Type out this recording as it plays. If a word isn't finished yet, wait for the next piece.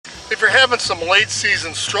if you're having some late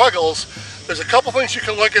season struggles, there's a couple things you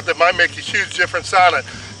can look at that might make a huge difference on it.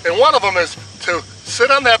 And one of them is to sit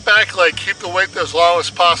on that back leg, keep the weight there as long as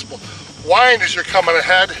possible. Wind as you're coming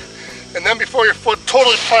ahead, and then before your foot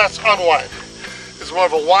totally plants, unwind. It's more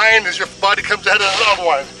of a wind as your body comes ahead and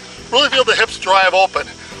unwind. Really feel the hips drive open.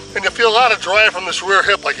 And you'll feel a lot of drive from this rear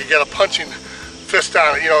hip like you got a punching fist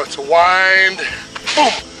on it. You know, it's a wind,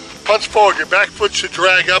 boom, punch forward. Your back foot should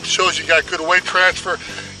drag up, shows you got good weight transfer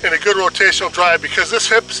and a good rotational drive. Because this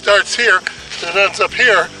hip starts here and it ends up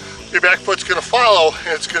here, your back foot's gonna follow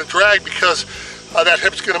and it's gonna drag because that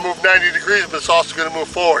hip's gonna move 90 degrees, but it's also gonna move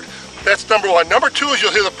forward. That's number one. Number two is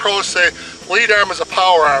you'll hear the pros say, lead arm is a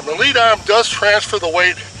power arm. The lead arm does transfer the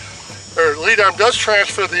weight, or lead arm does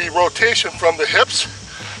transfer the rotation from the hips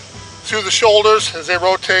to the shoulders as they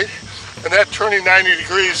rotate, and that turning 90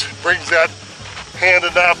 degrees brings that hand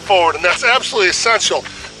and knob forward, and that's absolutely essential.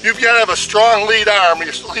 You've got to have a strong lead arm.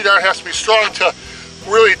 Your lead arm has to be strong to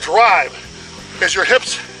really drive. As your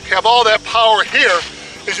hips have all that power here,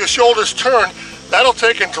 as your shoulders turn, that'll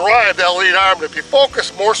take and drive that lead arm. And if you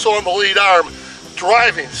focus more so on the lead arm,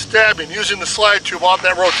 driving, stabbing, using the slide tube off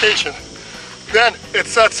that rotation, then it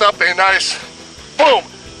sets up a nice, boom,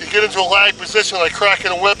 you get into a lag position like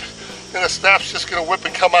cracking a whip, and the snap's just gonna whip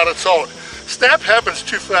and come on its own. Snap happens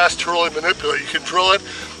too fast to really manipulate. You can drill it,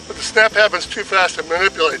 but the snap happens too fast to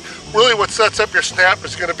manipulate. Really what sets up your snap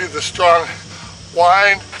is gonna be the strong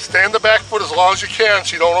wind. Stay in the back foot as long as you can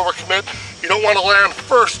so you don't overcommit. You don't wanna land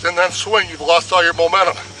first and then swing. You've lost all your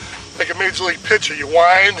momentum. Like a major league pitcher, you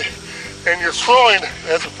wind and you're throwing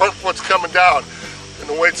as the front foot's coming down and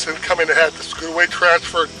the weight's coming ahead. This is good weight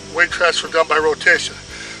transfer done by rotation.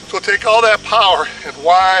 So take all that power and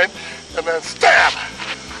wind and then stab.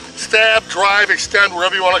 Stab, drive, extend,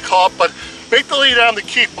 whatever you want to call it, but make the lead arm the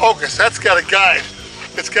key focus. That's got to guide.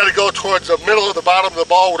 It's got to go towards the middle or the bottom of the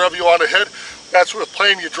ball, whatever you want to hit. That's where the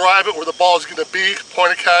plane you drive it, where the ball is going to be,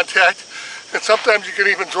 point of contact. And sometimes you can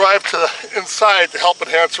even drive to the inside to help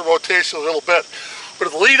enhance the rotation a little bit. But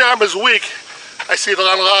if the lead arm is weak, I see it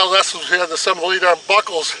on a lot of lessons we have that some of the lead arm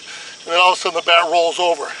buckles, and then all of a sudden the bat rolls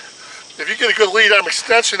over. If you get a good lead arm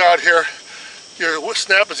extension out here, your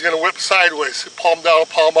snap is going to whip sideways, palm down,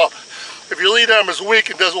 palm up. If your lead arm is weak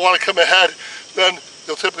and doesn't want to come ahead, then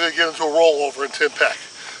you'll typically get into a rollover into impact.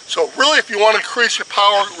 So really, if you want to increase your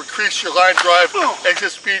power, increase your line drive, exit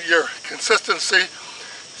speed, your consistency,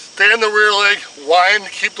 stay in the rear leg, wind,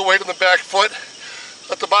 keep the weight on the back foot,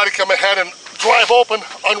 let the body come ahead and drive open,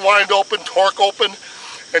 unwind open, torque open,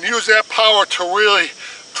 and use that power to really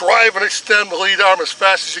drive and extend the lead arm as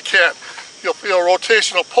fast as you can. You'll feel a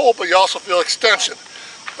rotational pull, but you also feel extension.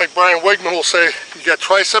 Like Brian Wigman will say, you got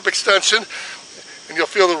tricep extension, and you'll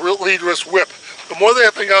feel the lead wrist whip. But more than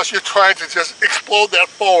anything else, you're trying to just explode that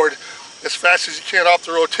forward as fast as you can off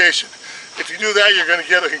the rotation. If you do that, you're going to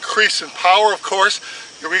get an increase in power, of course.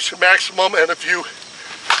 You reach your maximum, and if you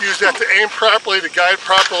use that to aim properly, to guide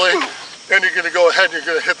properly, then you're going to go ahead and you're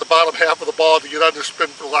going to hit the bottom half of the ball to get under spin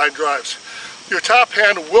for line drives. Your top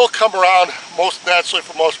hand will come around most naturally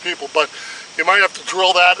for most people, but you might have to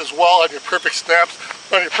drill that as well on your perfect snaps.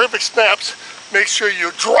 On your perfect snaps, make sure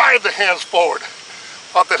you drive the hands forward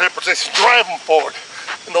off that hip rotation, drive them forward.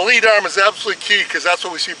 And the lead arm is absolutely key because that's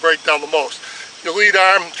what we see break down the most. Your lead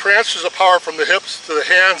arm transfers the power from the hips to the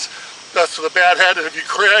hands, that's to the bat head. And if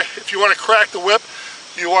you want to crack the whip,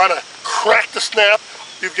 you want to crack the snap,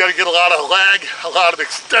 you've got to get a lot of lag, a lot of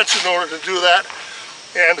extension in order to do that.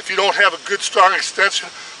 And if you don't have a good strong extension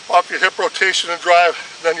off your hip rotation and drive,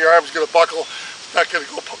 then your arm's going to buckle. It's not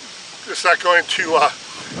going to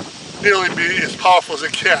nearly be as powerful as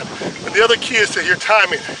it can. And the other key is to your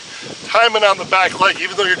timing. Timing on the back leg,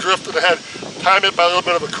 even though you're drifting ahead, time it by a little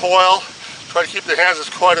bit of a coil. Try to keep the hands as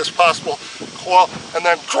quiet as possible. Coil, and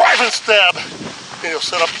then drive and stab, and you'll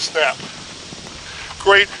set up the snap.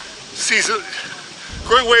 Great season,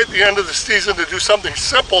 great way at the end of the season to do something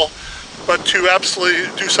simple, but to absolutely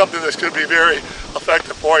do something that's going to be very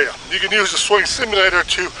effective for you. You can use the swing simulator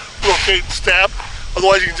to rotate and stab,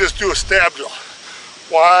 otherwise you can just do a stab drill.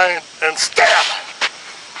 Wind and stab.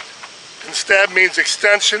 And stab means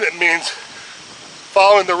extension, it means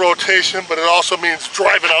following the rotation, but it also means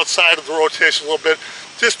driving outside of the rotation a little bit.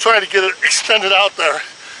 Just trying to get it extended out there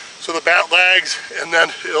so the bat lags and then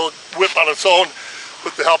it'll whip on its own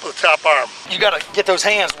with the help of the top arm. You got to get those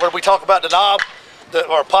hands, where we talk about the knob,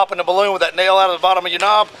 or popping the balloon with that nail out of the bottom of your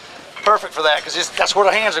knob. Perfect for that, because that's where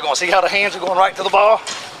the hands are going. See how the hands are going right to the ball?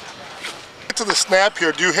 To the snap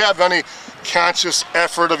here, do you have any conscious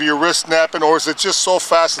effort of your wrist snapping, or is it just so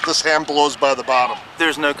fast that this hand blows by the bottom?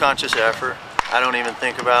 There's no conscious effort. I don't even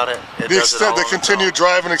think about it. It The does it all extent, the on its continued own.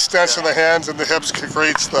 drive and extension of the hands and the hips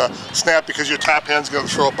creates the snap because your top hand's going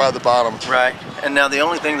to throw it by the bottom. Right. And now the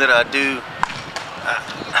only thing that I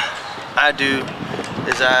do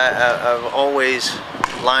is I've always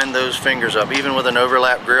lined those fingers up, even with an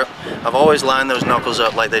overlap grip. I've always lined those knuckles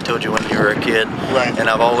up like they told you when you were a kid. Right. And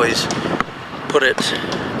I've always put it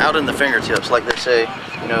out in the fingertips, like they say,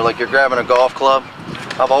 you know, like you're grabbing a golf club.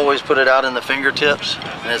 I've always put it out in the fingertips,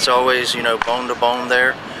 and it's always, you know, bone to bone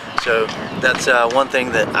there. So that's one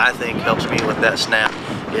thing that I think helps me with that snap,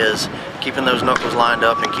 is keeping those knuckles lined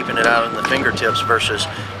up and keeping it out in the fingertips versus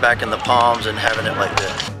back in the palms and having it like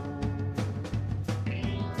this.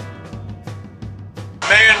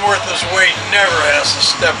 Man worth his weight never has to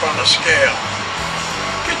step on the scale.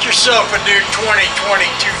 Get yourself a new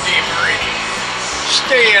 2022 D Marine.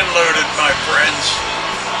 Stay unloaded, my friends.